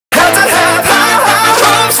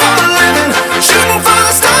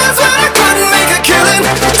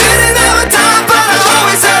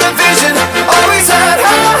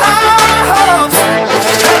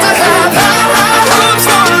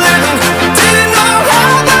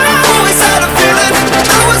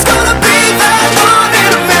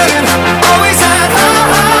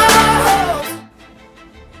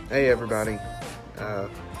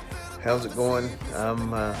How's it going?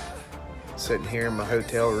 I'm sitting here in my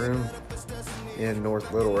hotel room in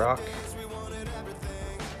North Little Rock.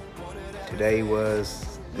 Today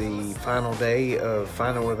was the final day of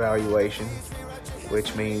final evaluation,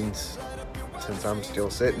 which means since I'm still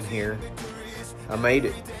sitting here, I made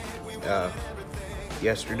it.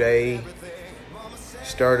 Yesterday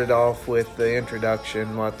started off with the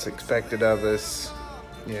introduction, what's expected of us,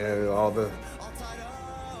 all the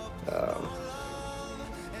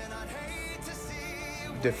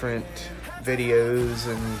different videos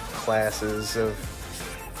and classes of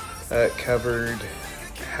covered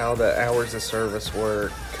how the hours of service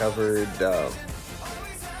work, covered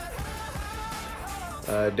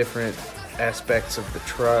different aspects of the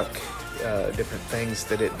truck, different things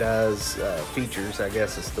that it does, features, I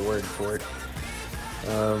guess is the word for it.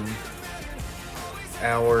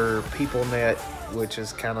 Our PeopleNet, which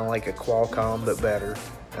is kind of like a Qualcomm but better.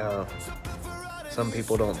 Some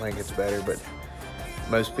people don't think it's better, but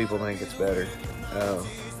most people think it's better.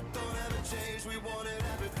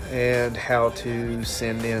 And how to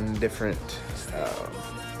send in different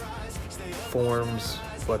forms,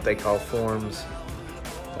 what they call forms.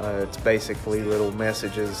 It's basically little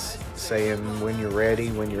messages saying when you're ready,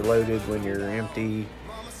 when you're loaded, when you're empty,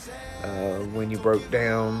 when you broke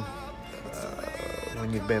down,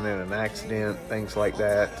 when you've been in an accident, things like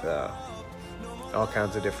that. All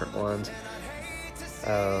kinds of different ones.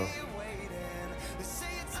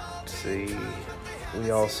 Let's see, we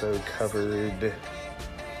also covered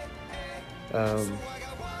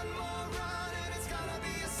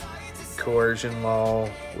coercion law,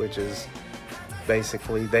 which is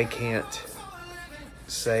basically they can't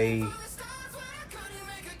say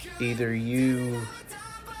either you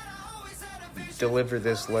deliver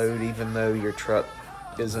this load even though your truck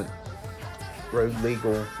isn't road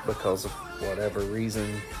legal because of whatever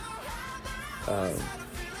reason,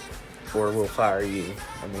 or we'll fire you.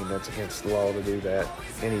 I mean, that's against the law to do that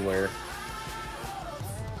anywhere.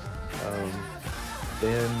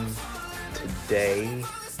 Then today,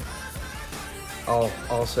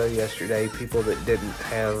 also yesterday, people that didn't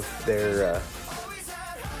have their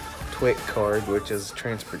TWIC card, which is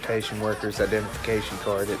Transportation Workers Identification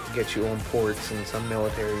Card, it gets you on ports in some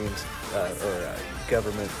military or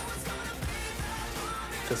government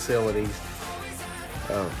facilities,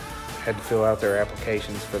 had to fill out their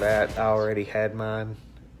applications for that. I already had mine.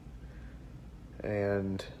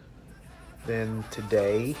 And then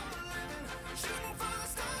today,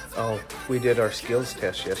 we did our skills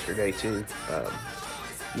test yesterday too.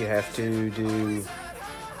 You have to do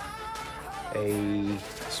a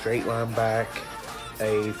straight line back,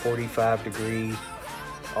 a 45-degree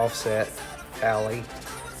offset alley,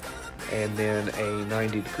 and then a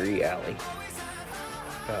 90-degree alley.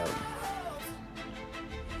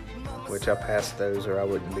 Which I passed those or I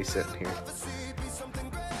wouldn't be sitting here.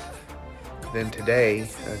 Then today,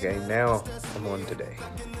 now I'm on today.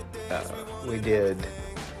 We did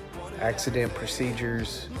accident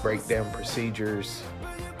procedures, breakdown procedures,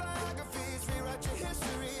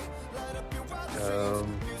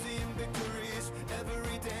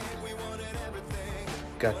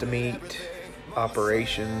 got to meet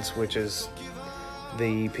operations, which is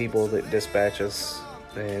the people that dispatch us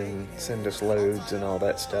and send us loads and all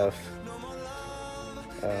that stuff.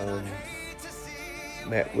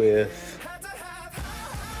 Met with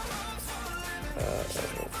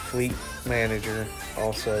fleet manager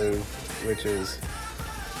also, which is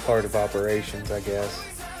part of operations, I guess,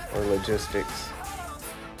 or logistics,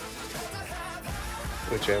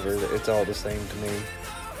 whichever, it's all the same to me.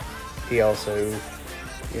 He also,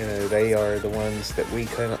 they are the ones that we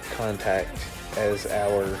contact as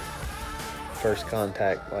our first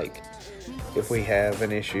contact. Like, if we have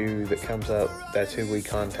an issue that comes up, that's who we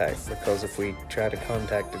contact, because if we try to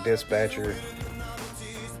contact a dispatcher,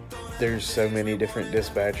 there's so many different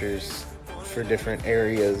dispatchers for different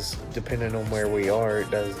areas. Depending on where we are, it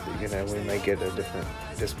does, we may get a different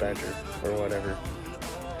dispatcher or whatever.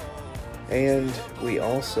 And we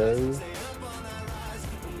also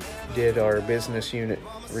did our business unit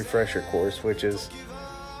refresher course, which is,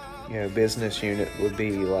 business unit would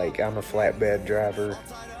be like, I'm a flatbed driver,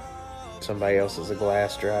 somebody else is a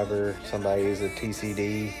glass driver, somebody is a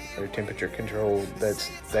TCD or temperature control. That's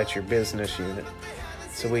your business unit.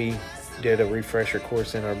 So we did a refresher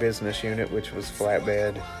course in our business unit, which was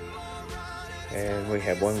flatbed, and we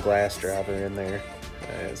had one glass driver in there.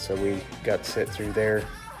 So we got to sit through their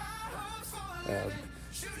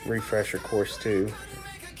refresher course too,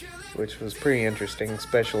 which was pretty interesting,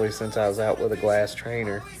 especially since I was out with a glass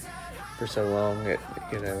trainer for so long.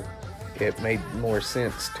 It made more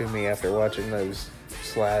sense to me after watching those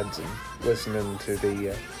slides and listening to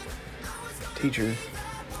the teacher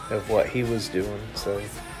of what he was doing, so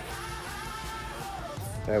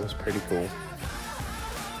that was pretty cool.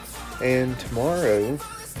 And tomorrow,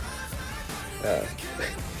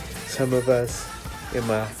 some of us in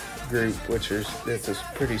my group, it's a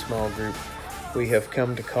pretty small group, we have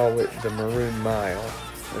come to call it the Maroon Mile.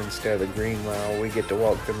 Instead of the Green Mile, we get to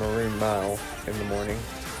walk the Maroon Mile in the morning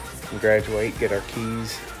and graduate, get our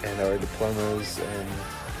keys and our diplomas, and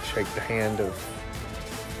shake the hand of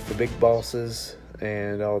the big bosses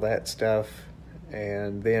and all that stuff,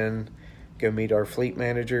 and then go meet our fleet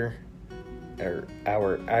manager, or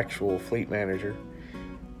our actual fleet manager,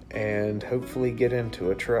 and hopefully get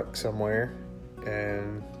into a truck somewhere,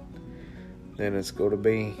 and then it's going to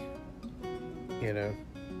be,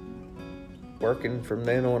 working from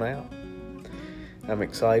then on out. I'm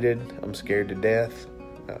excited. I'm scared to death.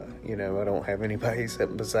 I don't have anybody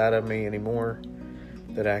sitting beside of me anymore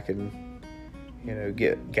that I can,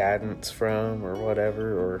 get guidance from or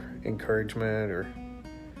whatever, or encouragement or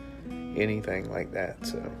anything like that.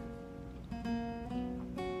 So,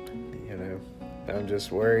 I'm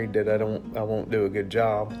just worried that I won't do a good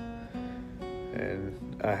job,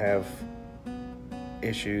 and I have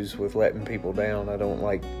issues with letting people down. I don't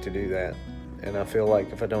like to do that, and I feel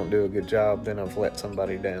like if I don't do a good job, then I've let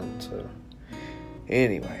somebody down. So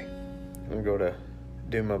anyway, I'm going to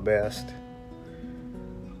do my best,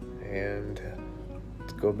 and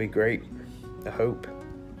it's going to be great. I hope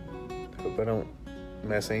I don't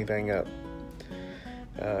mess anything up.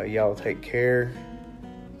 Y'all take care.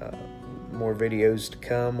 More videos to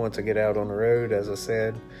come once I get out on the road. As I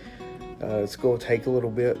said, it's going to take a little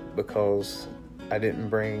bit because I didn't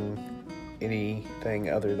bring anything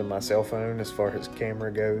other than my cell phone as far as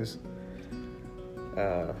camera goes.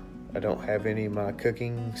 I don't have any of my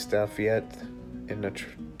cooking stuff yet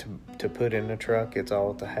to put in the truck. It's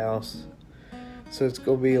all at the house, so it's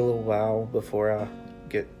gonna be a little while before I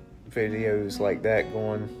get videos like that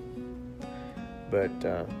going, but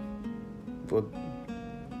we'll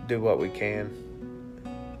do what we can.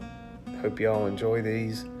 Hope y'all enjoy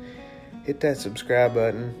these. Hit that subscribe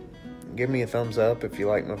button. Give me a thumbs up if you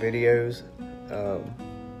like my videos.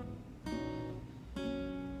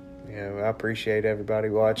 I appreciate everybody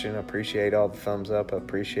watching. I appreciate all the thumbs up. I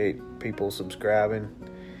appreciate people subscribing.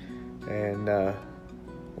 And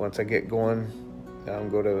once I get going, I'm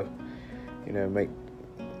going to, make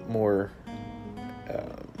more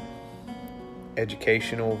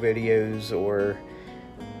educational videos, or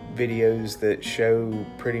videos that show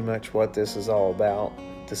pretty much what this is all about.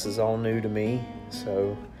 This is all new to me,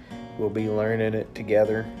 so we'll be learning it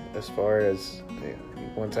together as far as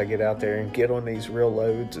once I get out there and get on these real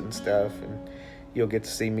loads and stuff, and you'll get to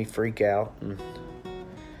see me freak out and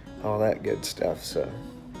all that good stuff. So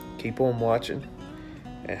keep on watching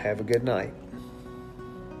and have a good night.